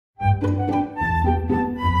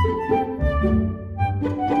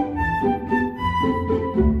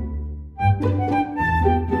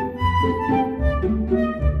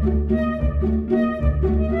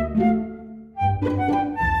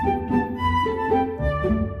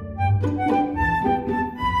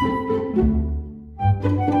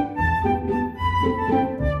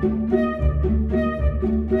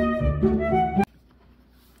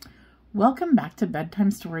Welcome back to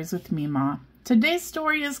Bedtime Stories with Meemaw. Today's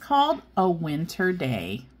story is called A Winter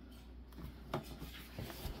Day.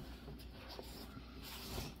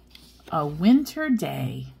 A winter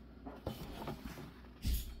day.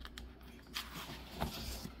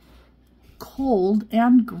 Cold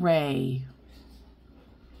and gray.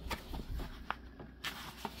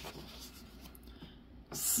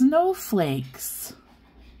 Snowflakes.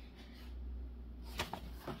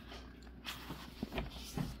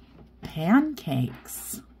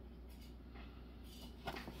 Pancakes.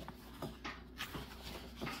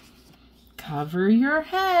 Cover your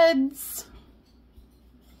heads.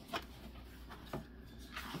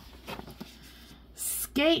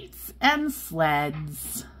 Skates and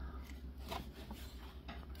sleds.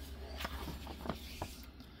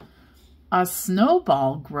 A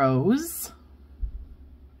snowball grows.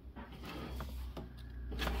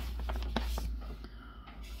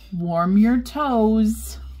 Warm your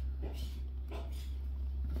toes.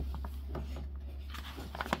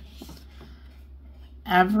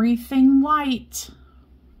 Everything white.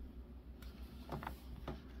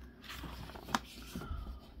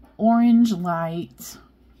 Orange light.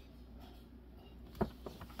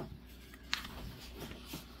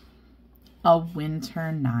 A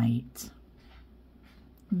winter night.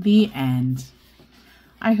 The end.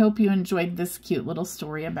 I hope you enjoyed this cute little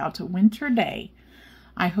story about a winter day.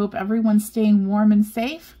 I hope everyone's staying warm and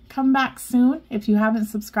safe. Come back soon. If you haven't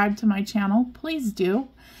subscribed to my channel, please do.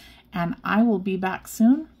 And I will be back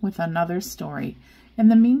soon with another story. In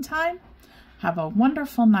the meantime, have a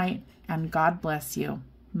wonderful night and God bless you.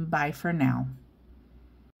 Bye for now.